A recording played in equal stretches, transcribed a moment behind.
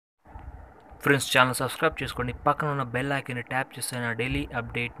Friends channel subscribe చేసుకోండి, పక్కన ఉన్న బెల్ ఐకాన్ని ట్యాప్ చేస్తే నా డైలీ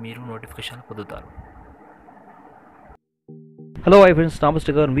అప్డేట్ మీరు నోటిఫికేషన్ పొందుతారు. Hello hi friends, Thomas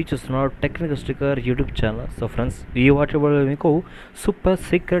sticker మీరు చూస్తున్నారు technical sticker YouTube channel. So friends, ఈ వాట్సాప్లో మీకు సూపర్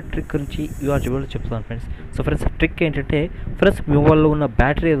సీక్రెట్ ట్రిక్ గురించి ఈ వాట్సాప్లో చెప్తాను ఫ్రెండ్స్. సో ఫ్రెండ్స్, ట్రిక్ ఏంటంటే ఫ్రెండ్స్, మీ మొబైల్లో ఉన్న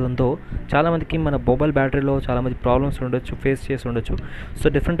బ్యాటరీ ఏది ఉందో చాలామందికి మన మొబైల్ బ్యాటరీలో చాలామంది ప్రాబ్లమ్స్ ఉండొచ్చు, ఫేస్ చేసి ఉండొచ్చు. So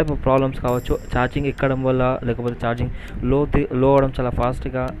different type of problems కావచ్చు, ఛార్జింగ్ ఎక్కడం వల్ల, లేకపోతే ఛార్జింగ్ లో అవడం చాలా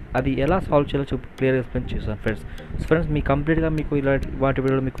ఫాస్ట్గా, అది ఎలా సాల్వ్ చేయాలో క్లియర్గా ఎక్స్ప్లెయిన్ చేస్తాను ఫ్రెండ్స్. సో ఫ్రెండ్స్, మీ కంప్లీట్గా మీకు ఇలా వాటి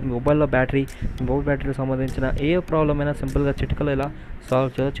వీడియోలో మీకు మొబైల్లో మొబైల్ బ్యాటరీకి సంబంధించిన ఏ ప్రాబ్లమ్ అయినా సింపుల్గా చిటికలో ఎలా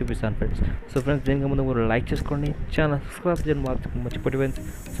సాల్వ్ చేయాలో చూపిస్తాను ఫ్రెండ్స్. సో ఫ్రెండ్స్, దీనికి ముందు మీరు లైక్ చేసుకోండి, ఛానల్ సబ్స్క్రైబ్ చేయడం మర్చిపోయి friends.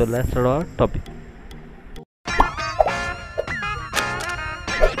 So let's start our topic.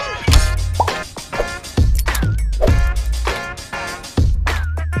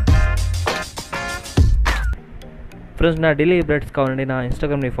 Friends, నా డైలీ అప్డేట్స్ కావాలండి నా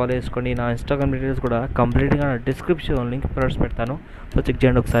ఇన్స్టాగ్రామ్ని ఫాలో చేసుకోండి. నా ఇన్స్టాగ్రామ్ డీటెయిల్స్ కూడా కంప్లీట్గా నా డిస్క్రిప్షన్ లింక్ ప్రొవైడ్ పెడతాను. సో చెక్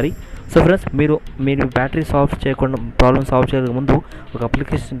చేయండి ఒకసారి. సో ఫ్రెండ్స్, మీరు బ్యాటరీ ప్రాబ్లమ్ సాల్వ్ చేయక ముందు ఒక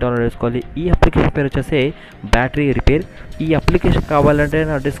అప్లికేషన్ డౌన్లోడ్ చేసుకోవాలి. ఈ అప్లికేషన్ పేరు వచ్చేసి బ్యాటరీ రిపేర్. ఈ అప్లికేషన్ కావాలంటే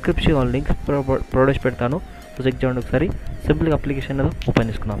నా డిస్క్రిప్షన్ లింక్ ప్రొవైడ్ పెడతాను. సో చెక్ చేయండి ఒకసారి. సింపుల్గా అప్లికేషన్ ఓపెన్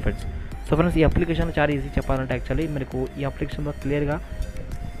చేసుకున్నాం ఫ్రెండ్స్. సో ఫ్రెండ్స్, ఈ అప్లికేషన్ చాలా ఈజీ చెప్పాలంటే యాక్చువల్లీ మీకు ఈ అప్లికేషన్లో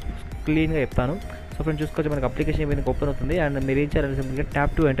క్లీన్గా చెప్తాను. సో ఫ్రెండ్స్, చూసుకోవచ్చు మనకి అప్లికేషన్ ఈ విధంగా ఓపెన్ అవుతుంది. అండ్ మీరు ఏం చేయాలి, సింపుల్గా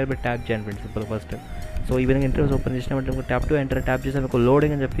ట్యాప్ టు ఎంటర్ మీద ట్యాప్ చేయండి ఫ్రెండ్స్. Simple first. సో ఈ విధంగా ఇంటర్వ్యూస్ ఓపెన్ చేసినప్పుడు మీకు ట్యాప్ టు ఎంటర్ ట్యాప్ చేస్తే మీకు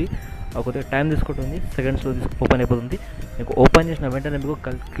లోడింగ్ అని చెప్పి కొద్దిగా టైం తీసుకుంటుంది, సెకండ్స్లో ఓపెన్ అయిపోతుంది. మీకు ఓపెన్ చేసిన వెంటనే మీకు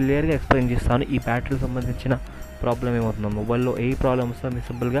క్లియర్గా ఎక్స్ప్లెయిన్ చేస్తాను ఈ బ్యాటరీకి సంబంధించిన ప్రాబ్లం ఏమవుతుందో. మొబైల్లో ఏ ప్రాబ్లమ్ వస్తుందో మీరు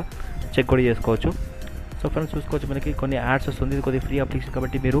సింపుల్గా చెక్ కూడా చేసుకోవచ్చు. సో ఫ్రెండ్స్, చూసుకోవచ్చు మనకి కొన్ని యాడ్స్ వస్తుంది. ఇది కొద్దిగా ఫ్రీ అప్లికేషన్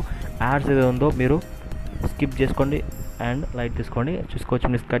కాబట్టి మీరు యాడ్స్ ఏదో ఉందో మీరు స్కిప్ చేసుకోండి అండ్ లైట్ తీసుకోండి.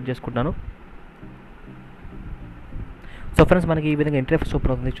 చూసుకోవచ్చు, నేను కట్ చేసుకుంటాను. సో ఫ్రెండ్స్, మనకి ఈ విధంగా ఇంటర్ఫేస్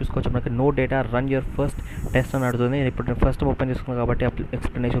ఓపెన్ అవుతుంది. చూసుకోవచ్చు మనకి no data run your first test అని అడుగుతుంది. నేను ఇప్పుడు ఫస్ట్ ఓపెన్ చేసుకున్నాను కాబట్టి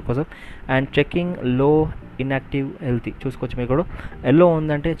ఎక్స్ప్లెనేషన్ కోసం. అండ్ చెకింగ్ లో ఇన్యాక్టివ్ హెల్తీ. చూసుకోవచ్చు మీకు కూడా ఎల్లో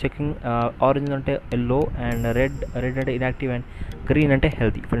ఉందంటే చెకింగ్, ఆరెంజ్ అంటే ఎల్లో, అండ్ రెడ్ అంటే ఇన్యాక్టివ్, అండ్ గ్రీన్ అంటే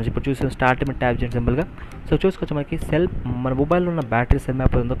హెల్తీ. ఫ్రెండ్స్, ఇప్పుడు చూసి స్టార్ట్ మీద ట్యాప్ చేయండి సింపుల్గా. సో చూసుకోవచ్చు మనకి మన మొబైల్లో ఉన్న బ్యాటరీ సెల్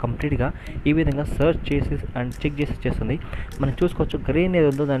మ్యాప్ ఉందో కంప్లీట్గా ఈ విధంగా సర్చ్ చేసి అండ్ చెక్ చేసి చేస్తుంది. మనం చూసుకోవచ్చు గ్రీన్ ఏది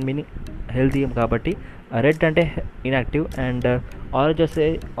ఉందో దాని మీనింగ్ హెల్తీ కాబట్టి, రెడ్ అంటే ఇన్యాక్టివ్, అండ్ ఆరెంజ్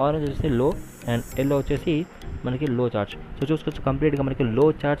వచ్చేసి లో, అండ్ ఎల్లో వచ్చేసి మనకి లో చార్జ్. సో చూసుకోవచ్చు కంప్లీట్గా మనకి లో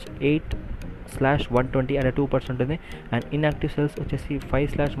చార్జ్ 8/120 అంటే 2% ఉంది. అండ్ ఇన్యాక్టివ్ సెల్స్ వచ్చేసి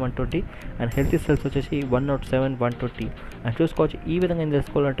 5/120, అండ్ హెల్తీ సెల్స్ వచ్చేసి 107/120. అండ్ చూసుకోవచ్చు ఈ విధంగా ఏం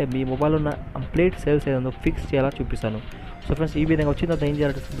చేసుకోవాలంటే మీ మొబైల్ ఉన్న కంప్లీట్ సెల్స్ ఏదో ఫిక్స్ చేయాలా చూపిస్తాను. సో ఫ్రెండ్స్, ఈ విధంగా వచ్చిన తర్వాత ఏం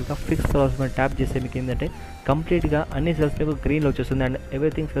చేయాలంటే సింపుల్గా ఫిక్స్ సెల్స్ మీద ట్యాప్ చేస్తే మీకు ఏంటంటే కంప్లీట్గా అన్ని సెల్స్ మీకు గ్రీన్లో వచ్చేస్తుంది. And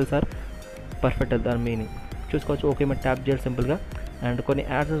everything cells are perfect దాని మీనింగ్. చూసుకోవచ్చు ఓకే మీరు ట్యాప్ చేయాలి సింపుల్గా. అండ్ కొన్ని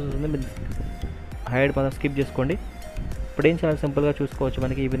యాడ్స్ వస్తుంది, మీరు హైడ్ మాత్రం స్కిప్ చేసుకోండి. ఇప్పుడు ఏం చేయాలి సింపుల్గా చూసుకోవచ్చు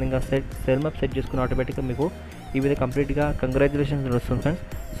మనకి ఈ విధంగా సెల్ మ్యాప్ సెట్ చేసుకుని ఆటోమేటిక్గా మీకు ఈ విధంగా కంప్లీట్గా కంగ్రాచులేషన్స్ వస్తుంది ఫ్రెండ్స్.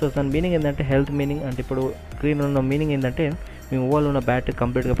 సో దాని మీనింగ్ ఏంటంటే హెల్త్ మీనింగ్. అంటే ఇప్పుడు స్క్రీన్ ఉన్న మీనింగ్ ఏంటంటే మీ మొబైల్ ఉన్న బ్యాటరీ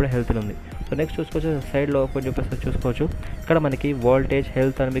కంప్లీట్గా ఇప్పుడు హెల్త్ ఉంది. సో నెక్స్ట్ చూసుకోవచ్చు సైడ్లో ఓపెన్ చెప్పేసి చూసుకోవచ్చు ఇక్కడ మనకి వోల్టేజ్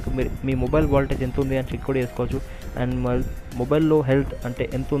హెల్త్ అని మీకు మీ మొబైల్ వోల్టేజ్ ఎంత ఉంది అని చెక్ కూడా చేసుకోవచ్చు. అండ్ మొబైల్లో హెల్త్ అంటే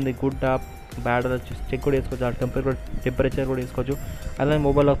ఎంత ఉంది, గుడ్ బ్యాడ్ చెక్ కూడా చేసుకోవచ్చు. ఆ టెంపరేచర్ కూడా చేసుకోవచ్చు. అలానే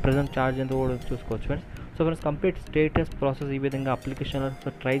మొబైల్లో ప్రజెంట్ ఛార్జ్ ఎంత కూడా చూసుకోవచ్చు friends. So friends, complete status process ఈ విధంగా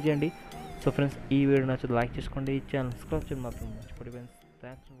అప్లికేషన్లో ట్రై చేయండి. సో ఫ్రెండ్స్, ఈ వీడియో నచ్చితే లైక్ చేసుకోండి, ఛానల్ సబ్స్క్రైబ్ చేయడం మాత్రం మర్చిపోండి ఫ్రెండ్స్.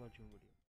 Thanks for watching.